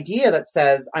this idea that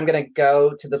says, I'm going to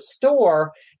go to the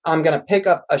store, I'm going to pick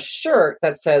up a shirt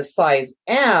that says size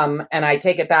M, and I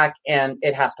take it back and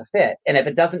it has to fit. And if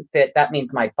it doesn't fit, that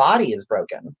means my body is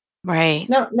broken. Right.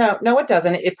 No, it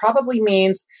doesn't. It probably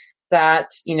means that,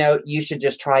 you should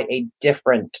just try a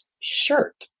different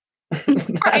shirt.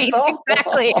 Right,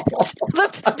 exactly.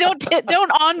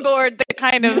 Don't onboard the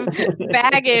kind of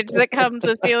baggage that comes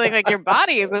with feeling like your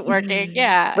body isn't working.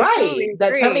 Yeah, right. Totally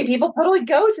that so many people totally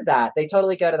go to that. They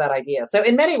totally go to that idea. So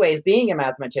in many ways, being a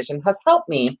mathematician has helped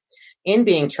me in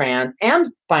being trans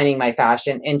and finding my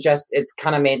fashion, and just it's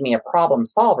kind of made me a problem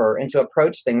solver and to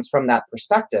approach things from that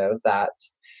perspective. That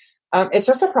it's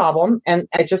just a problem and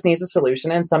it just needs a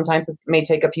solution. And sometimes it may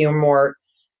take a few more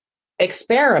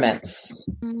experiments,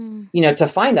 to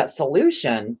find that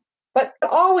solution, but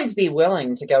always be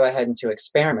willing to go ahead and to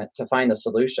experiment to find the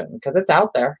solution, because it's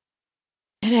out there.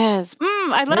 It is.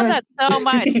 I love that so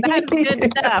much. That's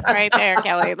good stuff right there,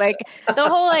 Kelly. Like the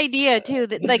whole idea too,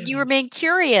 that like you remain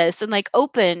curious and like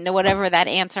open to whatever that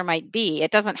answer might be. It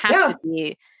doesn't have to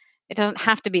be. It doesn't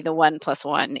have to be the 1 +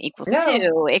 1 = 2.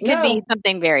 It could be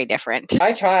something very different.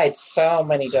 I tried so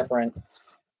many different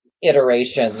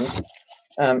iterations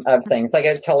of things. Like,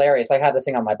 it's hilarious. I had this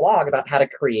thing on my blog about how to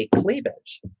create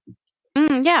cleavage.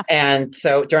 Yeah. And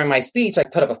so during my speech, I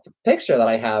put up a picture that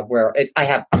I have where I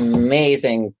have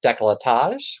amazing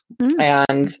décolletage.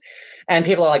 And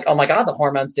people are like, oh my God, the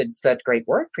hormones did such great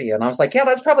work for you. And I was like, yeah,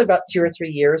 that's probably about 2 or 3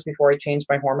 years before I changed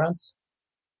my hormones.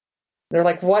 They're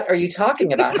like, what are you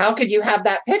talking about? How could you have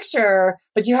that picture,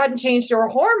 but you hadn't changed your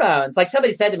hormones? Like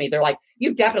somebody said to me, they're like,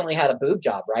 you've definitely had a boob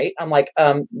job, right? I'm like,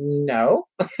 no,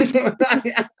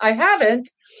 I haven't.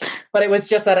 But it was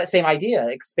just that same idea,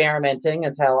 experimenting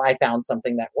until I found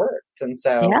something that worked. And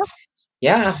so,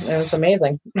 yeah, it was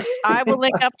amazing. I will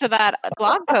link up to that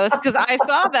blog post because I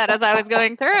saw that as I was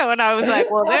going through and I was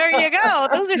like, well, there you go.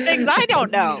 Those are things I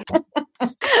don't know.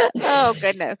 Oh,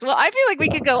 goodness. Well, I feel like we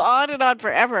could go on and on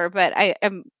forever, but I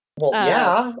am. Well,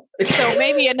 yeah. So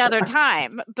maybe another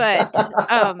time, but.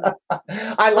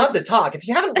 I love to talk. If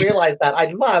you haven't realized that,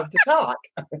 I love to talk.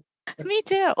 Me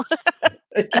too.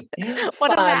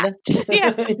 What a match.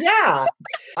 Yeah. Yeah.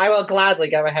 I will gladly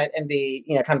go ahead and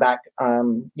come back,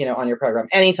 on your program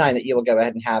anytime that you will go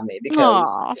ahead and have me,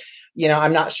 because,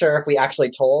 I'm not sure if we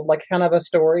actually told like kind of a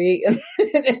story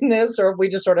in this, or if we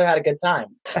just sort of had a good time.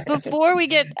 Before we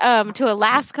get to a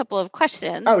last couple of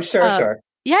questions. Oh, sure.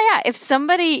 Yeah. If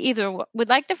somebody either would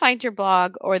like to find your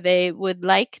blog or they would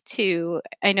like to,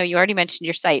 I know you already mentioned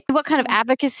your site. What kind of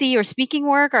advocacy or speaking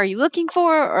work are you looking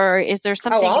for? Or is there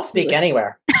something? Oh, I'll speak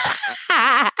anywhere.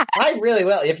 I really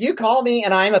will. If you call me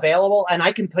and I'm available and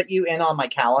I can put you in on my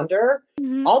calendar,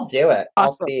 I'll do it.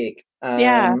 Awesome. I'll speak.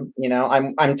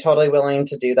 I'm totally willing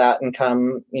to do that and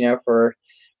come, for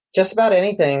just about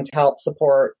anything to help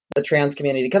support the trans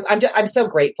community, because I'm so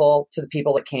grateful to the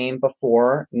people that came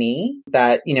before me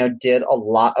that, did a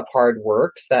lot of hard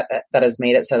works that has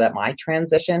made it so that my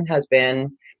transition has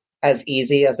been as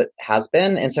easy as it has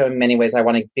been. And so in many ways, I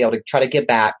want to be able to try to give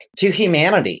back to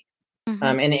humanity in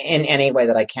any way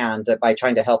that I can by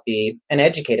trying to help be an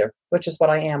educator, which is what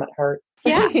I am at heart.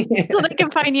 Yeah. So they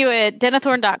can find you at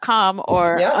denethorn.com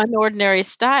or Unordinary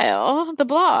Style, the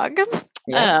blog.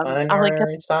 Yeah,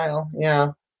 Unordinary Style.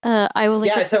 Yeah. I will.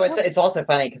 So it's also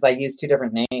funny because I use 2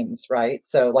 different names, right?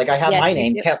 So like I have my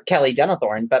name, Kelly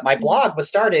Denethorn, but my blog was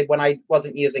started when I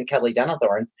wasn't using Kelly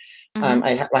Denethorn.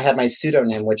 I had my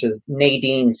pseudonym, which is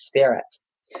Nadine Spirit.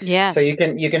 Yes. So you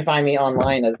can find me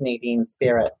online as Nadine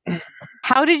Spirit.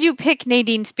 How did you pick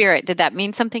Nadine Spirit? Did that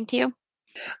mean something to you?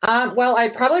 Well, I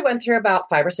probably went through about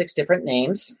 5 or 6 different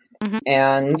names.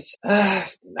 And I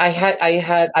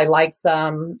liked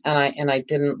some and I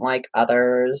didn't like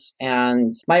others.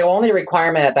 And my only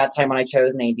requirement at that time when I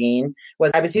chose Nadine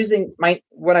was I was using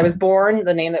when I was born,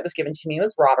 the name that was given to me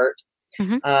was Robert.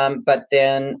 But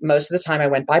then most of the time I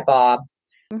went by Bob.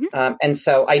 And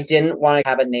so I didn't want to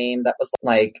have a name that was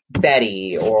like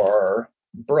Betty or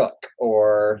Brooke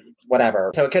or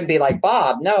whatever. So it couldn't be like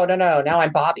Bob. No. Now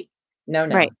I'm Bobby. No.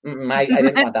 Right. I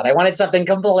didn't want that. I wanted something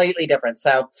completely different.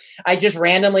 So I just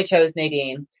randomly chose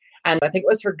Nadine. And I think it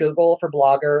was for Google, for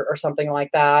Blogger or something like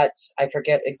that. I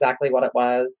forget exactly what it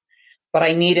was, but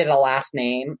I needed a last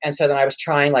name. And so then I was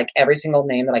trying like every single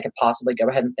name that I could possibly go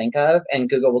ahead and think of. And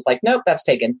Google was like, nope, that's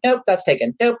taken. Nope, that's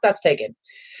taken. Nope, that's taken.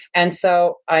 And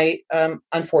so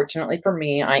unfortunately for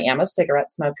me, I am a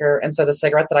cigarette smoker. And so the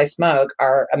cigarettes that I smoke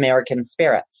are American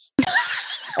Spirits.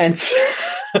 And so,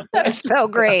 That's so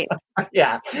great.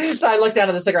 Yeah. So I looked down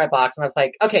at the cigarette box and I was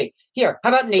like, okay, here, how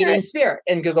about Nadine Spirit?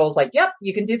 And Google's like, yep,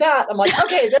 you can do that. I'm like,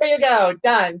 okay, there you go.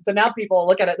 Done. So now people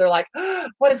look at it. They're like,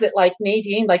 what is it? Like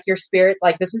Nadine, like your spirit,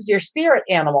 like this is your spirit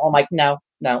animal. I'm like, no.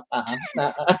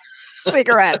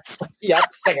 Cigarettes. Yep,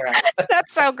 cigarettes.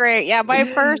 That's so great. Yeah,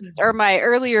 my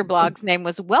earlier blog's name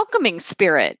was Welcoming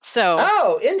Spirit.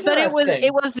 So, interesting. But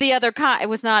it was the other kind. It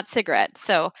was not cigarettes.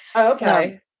 So,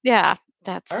 okay. Yeah,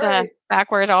 that's right.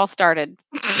 Back where it all started.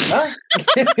 Funny.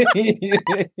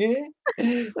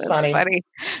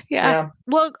 Yeah.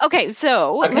 Well, okay.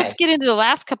 So let's get into the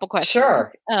last couple questions.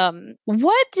 Sure.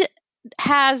 What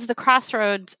has the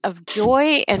crossroads of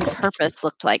joy and purpose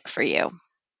looked like for you?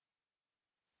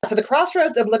 So the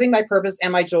crossroads of living my purpose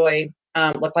and my joy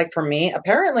look like for me,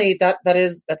 apparently that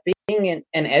being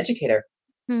an educator.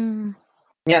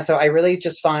 Yeah, so I really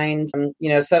just find,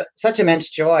 such immense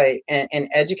joy in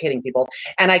educating people.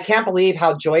 And I can't believe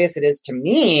how joyous it is to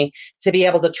me to be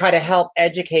able to try to help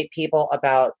educate people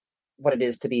about what it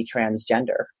is to be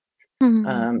transgender.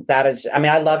 That is,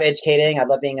 I love educating. I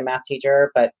love being a math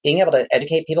teacher, but being able to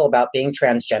educate people about being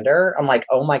transgender, I'm like,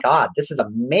 oh my God, this is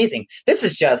amazing. This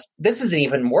isn't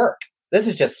even work. This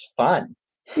is just fun.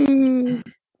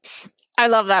 I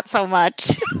love that so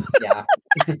much. Yeah.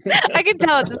 I can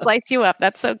tell it just lights you up.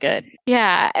 That's so good.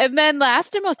 Yeah. And then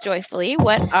last and most joyfully,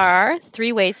 what are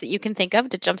 3 ways that you can think of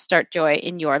to jumpstart joy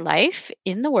in your life,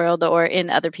 in the world, or in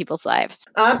other people's lives?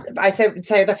 I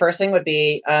say the first thing would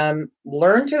be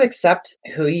learn to accept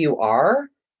who you are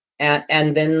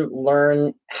and then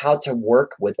learn how to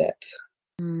work with it.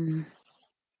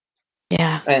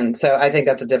 Yeah. And so I think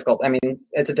it's a difficult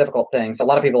thing. So a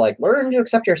lot of people learn to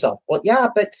accept yourself. Well, yeah,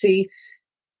 but see,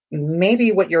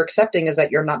 maybe what you're accepting is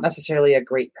that you're not necessarily a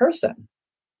great person,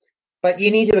 but you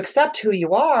need to accept who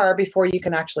you are before you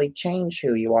can actually change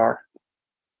who you are.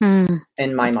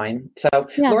 In my mind. So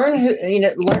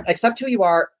accept who you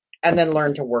are and then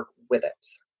learn to work with it.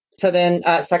 So then,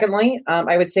 secondly,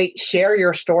 I would say share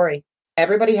your story.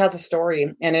 Everybody has a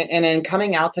story, and in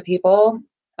coming out to people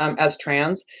as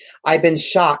trans, I've been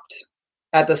shocked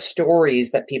at the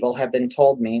stories that people have been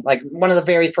told me. Like one of the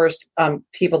very first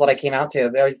people that I came out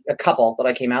to, a couple that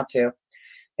I came out to,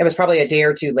 it was probably a day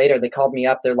or two later, they called me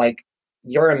up. They're like,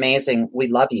 "You're amazing. We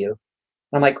love you."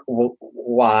 And I'm like,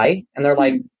 "Why?" And they're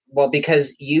like, "Well,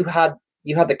 because you had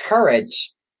the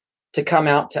courage to come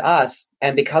out to us.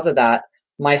 And because of that,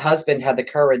 my husband had the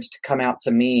courage to come out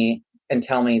to me and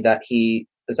tell me that he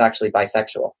is actually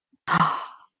bisexual."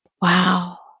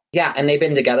 Wow. Yeah. And they've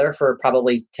been together for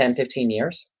probably 10, 15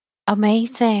 years.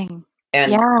 Amazing.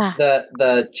 And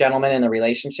the gentleman in the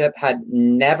relationship had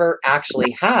never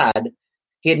actually had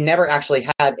a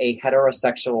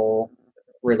heterosexual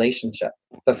relationship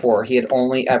before. He had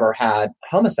only ever had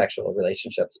homosexual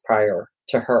relationships prior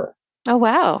to her. Oh,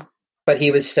 wow. But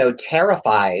he was so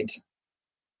terrified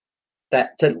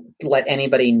that to let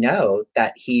anybody know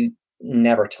that he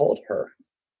never told her.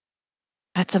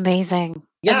 That's amazing.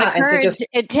 Yeah. And the courage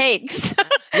it takes to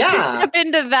step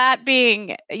into that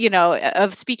being,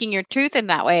 of speaking your truth in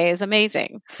that way is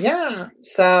amazing. Yeah.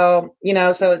 So,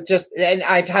 and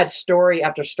I've had story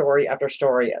after story after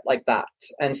story like that.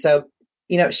 And so,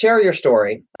 share your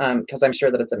story because I'm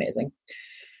sure that it's amazing.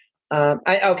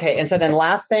 And so then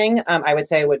last thing I would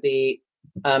say would be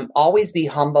always be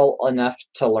humble enough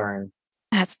to learn.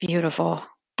 That's beautiful.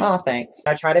 Oh, thanks.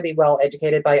 I try to be well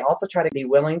educated, but I also try to be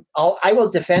willing. I will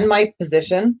defend my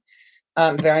position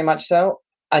very much so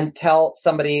until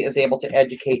somebody is able to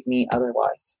educate me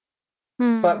otherwise.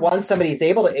 But once somebody is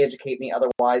able to educate me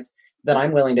otherwise, then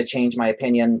I'm willing to change my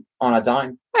opinion on a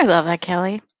dime. I love that,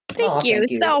 Kelly. Thank you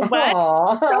so much.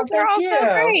 Those are all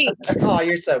so great. Oh,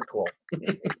 you're so cool.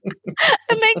 And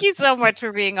thank you so much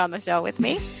for being on the show with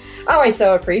me. Oh, I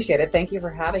so appreciate it. Thank you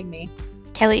for having me.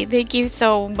 Kelly, thank you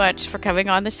so much for coming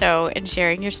on the show and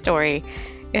sharing your story.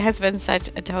 It has been such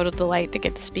a total delight to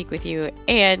get to speak with you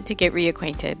and to get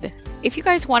reacquainted. if you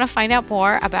guys want to find out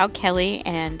more about Kelly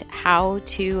and how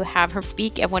to have her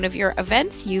speak at one of your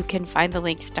events, you can find the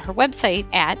links to her website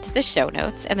at the show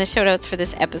notes. And the show notes for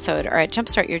this episode are at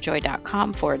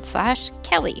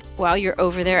jumpstartyourjoy.com/Kelly. While you're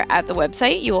over there at the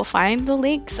website, you will find the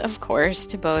links, of course,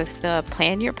 to both the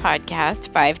Plan Your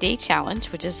Podcast 5-Day Challenge,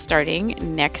 which is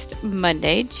starting next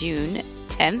Monday, June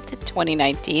 10th,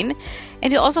 2019.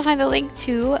 And you'll also find the link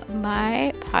to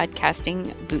my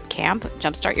podcasting bootcamp,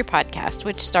 Jumpstart Your Podcast,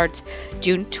 which starts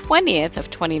June 20th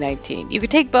of 2019. You could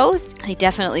take both. They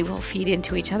definitely will feed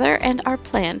into each other and are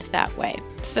planned that way.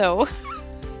 So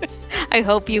I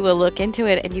hope you will look into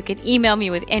it, and you can email me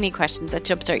with any questions at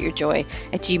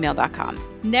jumpstartyourjoy@gmail.com.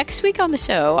 Next week on the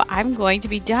show, I'm going to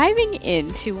be diving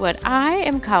into what I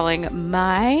am calling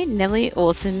my Nellie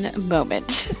Oleson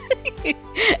moment.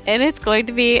 And it's going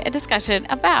to be a discussion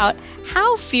about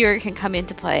how fear can come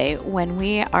into play when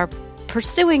we are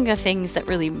pursuing the things that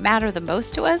really matter the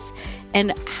most to us,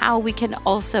 and how we can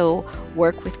also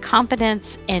work with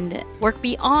confidence and work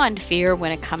beyond fear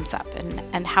when it comes up,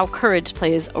 and how courage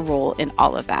plays a role in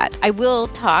all of that. I will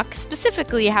talk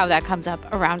specifically how that comes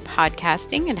up around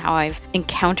podcasting and how I've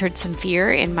encountered some fear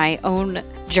in my own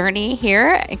journey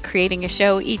here and creating a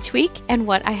show each week, and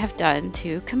what I have done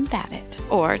to combat it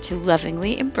or to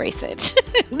lovingly embrace it.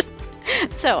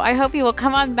 So I hope you will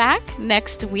come on back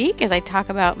next week as I talk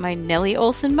about my Nellie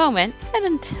Oleson moment. And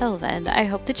until then, I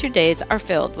hope that your days are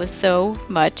filled with so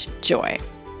much joy.